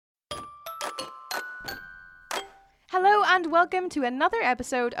Hello and welcome to another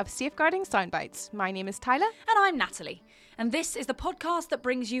episode of Safeguarding Soundbites. My name is Tyler. And I'm Natalie. And this is the podcast that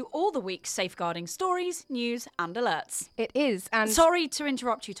brings you all the week's safeguarding stories, news and alerts. It is, and... Sorry to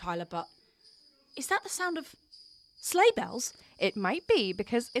interrupt you, Tyler, but is that the sound of sleigh bells? It might be,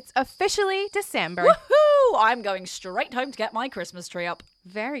 because it's officially December. Woohoo! I'm going straight home to get my Christmas tree up.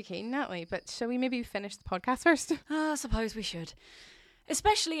 Very keen, Natalie, but shall we maybe finish the podcast first? I suppose we should.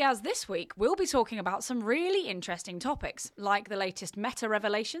 Especially as this week we'll be talking about some really interesting topics, like the latest Meta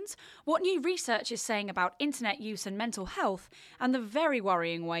revelations, what new research is saying about internet use and mental health, and the very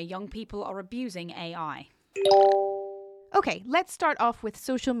worrying way young people are abusing AI. Okay, let's start off with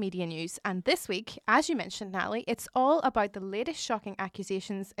social media news. And this week, as you mentioned, Natalie, it's all about the latest shocking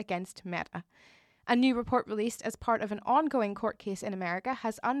accusations against Meta. A new report released as part of an ongoing court case in America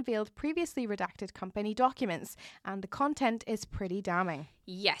has unveiled previously redacted company documents, and the content is pretty damning.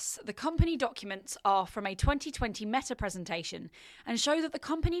 Yes, the company documents are from a 2020 Meta presentation and show that the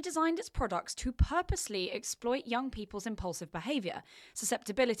company designed its products to purposely exploit young people's impulsive behaviour,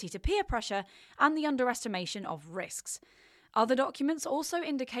 susceptibility to peer pressure, and the underestimation of risks. Other documents also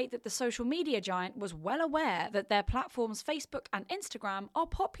indicate that the social media giant was well aware that their platforms Facebook and Instagram are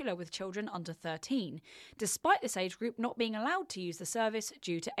popular with children under 13, despite this age group not being allowed to use the service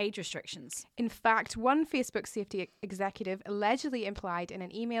due to age restrictions. In fact, one Facebook safety executive allegedly implied in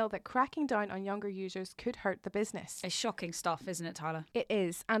an email that cracking down on younger users could hurt the business. It's shocking stuff, isn't it, Tyler? It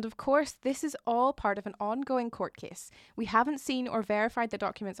is, and of course, this is all part of an ongoing court case. We haven't seen or verified the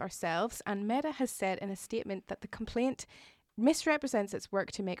documents ourselves, and Meta has said in a statement that the complaint misrepresents its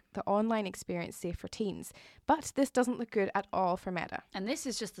work to make the online experience safe for teens. But this doesn't look good at all for Meta. And this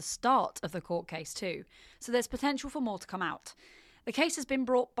is just the start of the court case too, so there's potential for more to come out. The case has been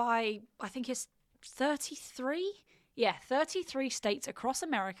brought by, I think it's 33 states across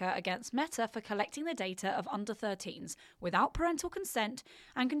America against Meta for collecting the data of under 13s without parental consent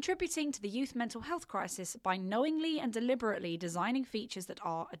and contributing to the youth mental health crisis by knowingly and deliberately designing features that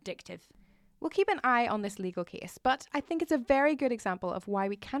are addictive. We'll keep an eye on this legal case, but I think it's a very good example of why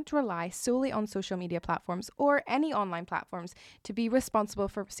we can't rely solely on social media platforms or any online platforms to be responsible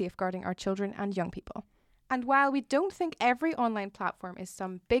for safeguarding our children and young people. And while we don't think every online platform is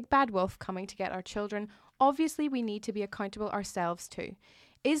some big bad wolf coming to get our children, obviously we need to be accountable ourselves too.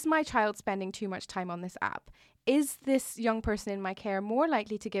 Is my child spending too much time on this app? Is this young person in my care more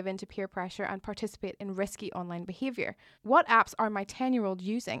likely to give in to peer pressure and participate in risky online behaviour? What apps are my 10-year-old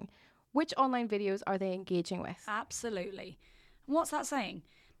using? Which online videos are they engaging with? Absolutely. What's that saying?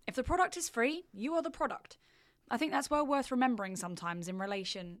 If the product is free, you are the product. I think that's well worth remembering sometimes in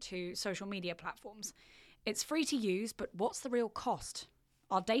relation to social media platforms. It's free to use, but what's the real cost?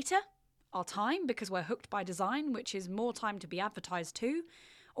 Our data? Our time, because we're hooked by design, which is more time to be advertised to?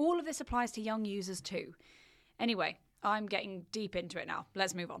 All of this applies to young users too. Anyway, I'm getting deep into it now.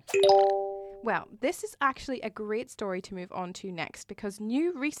 Let's move on. Well, this is actually a great story to move on to next, because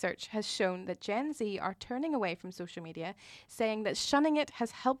new research has shown that Gen Z are turning away from social media, saying that shunning it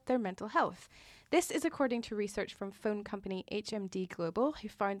has helped their mental health. This is according to research from phone company HMD Global, who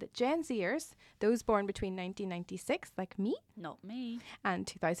found that Gen Zers, those born between 1996, like me, not me, and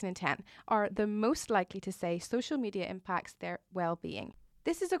 2010, are the most likely to say social media impacts their well-being.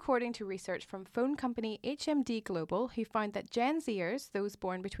 This is according to research from phone company HMD Global, who found that Gen Zers, those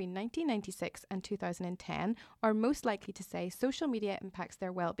born between 1996 and 2010, are most likely to say social media impacts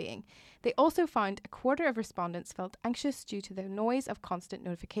their well-being. They also found a quarter of respondents felt anxious due to the noise of constant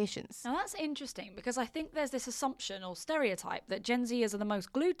notifications. Now that's interesting, because I think there's this assumption or stereotype that Gen Zers are the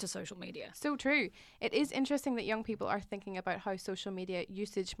most glued to social media. So true. It is interesting that young people are thinking about how social media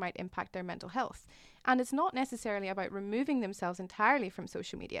usage might impact their mental health. And it's not necessarily about removing themselves entirely from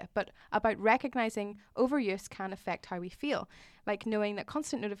social media, but about recognizing overuse can affect how we feel, like knowing that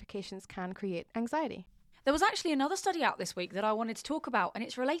constant notifications can create anxiety. There was actually another study out this week that I wanted to talk about, and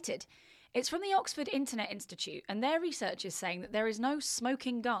it's related. It's from the Oxford Internet Institute, and their research is saying that there is no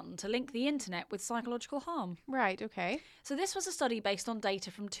smoking gun to link the internet with psychological harm. Right, okay. So this was a study based on data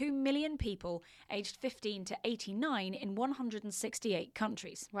from 2 million people aged 15 to 89 in 168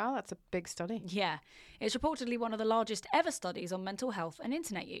 countries. Wow, that's a big study. Yeah, it's reportedly one of the largest ever studies on mental health and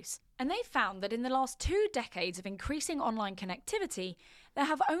internet use. And they found that in the last 2 decades of increasing online connectivity, there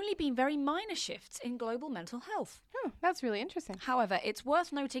have only been very minor shifts in global mental health. Oh, that's really interesting. However, it's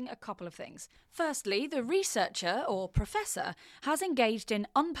worth noting a couple of things. Firstly, the researcher or professor has engaged in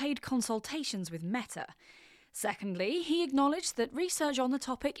unpaid consultations with Meta. Secondly, he acknowledged that research on the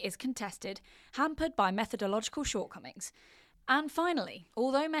topic is contested, hampered by methodological shortcomings. And finally,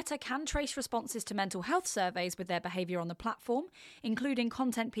 although Meta can trace responses to mental health surveys with their behaviour on the platform, including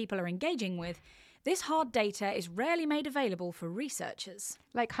content people are engaging with, This hard data is rarely made available for researchers.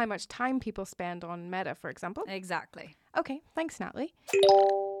 Like how much time people spend on Meta, for example. Exactly. Okay, thanks, Natalie.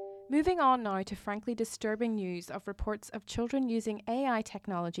 Moving on now to frankly disturbing news of reports of children using AI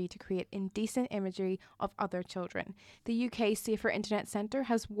technology to create indecent imagery of other children. The UK Safer Internet Centre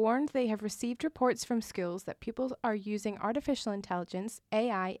has warned they have received reports from schools that pupils are using artificial intelligence,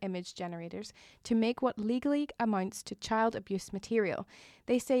 AI image generators, to make what legally amounts to child abuse material.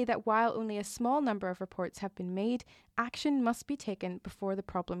 They say that while only a small number of reports have been made, action must be taken before the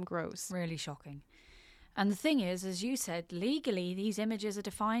problem grows. Really shocking. And the thing is, as you said, legally these images are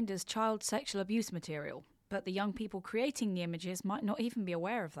defined as child sexual abuse material, but the young people creating the images might not even be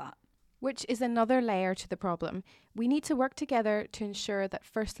aware of that. Which is another layer to the problem. We need to work together to ensure that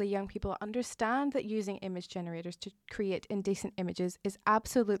firstly young people understand that using image generators to create indecent images is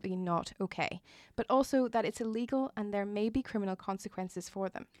absolutely not okay, but also that it's illegal and there may be criminal consequences for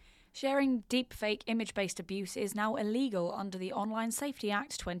them. Sharing deepfake image-based abuse is now illegal under the Online Safety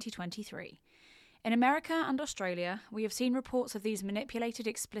Act 2023. In America and Australia, we have seen reports of these manipulated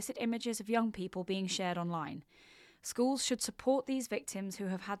explicit images of young people being shared online. Schools should support these victims who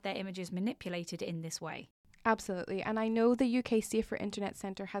have had their images manipulated in this way. Absolutely, and I know the UK Safer Internet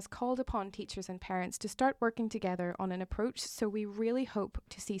Centre has called upon teachers and parents to start working together on an approach, so we really hope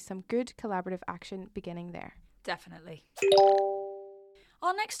to see some good collaborative action beginning there. Definitely.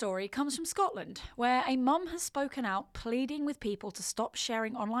 Our next story comes from Scotland, where a mum has spoken out pleading with people to stop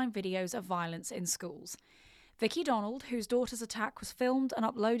sharing online videos of violence in schools. Vicky Donald, whose daughter's attack was filmed and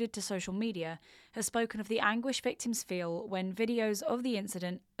uploaded to social media, has spoken of the anguish victims feel when videos of the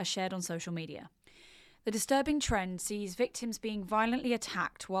incident are shared on social media. The disturbing trend sees victims being violently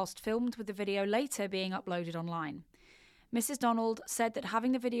attacked whilst filmed, with the video later being uploaded online. Mrs. Donald said that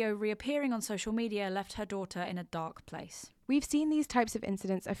having the video reappearing on social media left her daughter in a dark place. We've seen these types of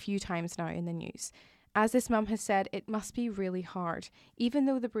incidents a few times now in the news. As this mum has said, it must be really hard. Even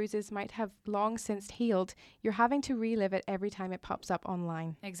though the bruises might have long since healed, you're having to relive it every time it pops up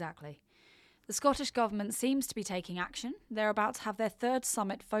online. Exactly. The Scottish Government seems to be taking action. They're about to have their third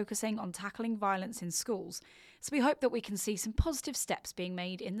summit focusing on tackling violence in schools. So we hope that we can see some positive steps being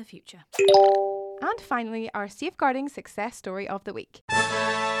made in the future. And finally, our safeguarding success story of the week.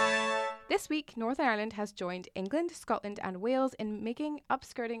 This week, Northern Ireland has joined England, Scotland and Wales in making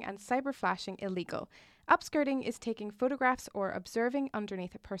upskirting and cyberflashing illegal. Upskirting is taking photographs or observing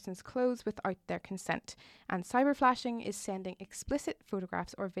underneath a person's clothes without their consent, and cyberflashing is sending explicit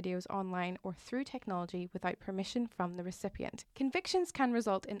photographs or videos online or through technology without permission from the recipient. Convictions can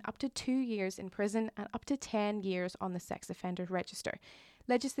result in up to 2 years in prison and up to 10 years on the sex offender register.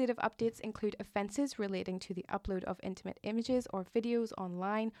 Legislative updates include offences relating to the upload of intimate images or videos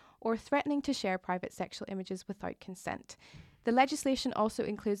online or threatening to share private sexual images without consent. The legislation also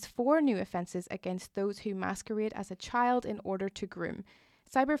includes 4 new offences against those who masquerade as a child in order to groom.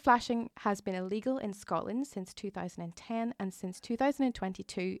 Cyberflashing has been illegal in Scotland since 2010 and since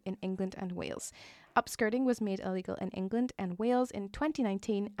 2022 in England and Wales. Upskirting was made illegal in England and Wales in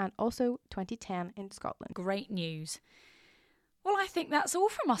 2019 and also 2010 in Scotland. Great news. Well, I think that's all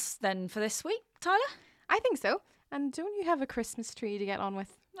from us then for this week. Tyler? I think so. And don't you have a Christmas tree to get on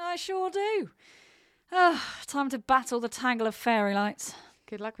with? I sure do. Time to battle the tangle of fairy lights.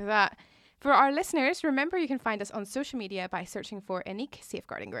 Good luck with that. For our listeners, remember you can find us on social media by searching for Unique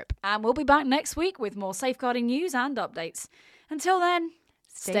Safeguarding Group. And we'll be back next week with more safeguarding news and updates. Until then,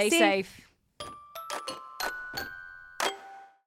 stay safe.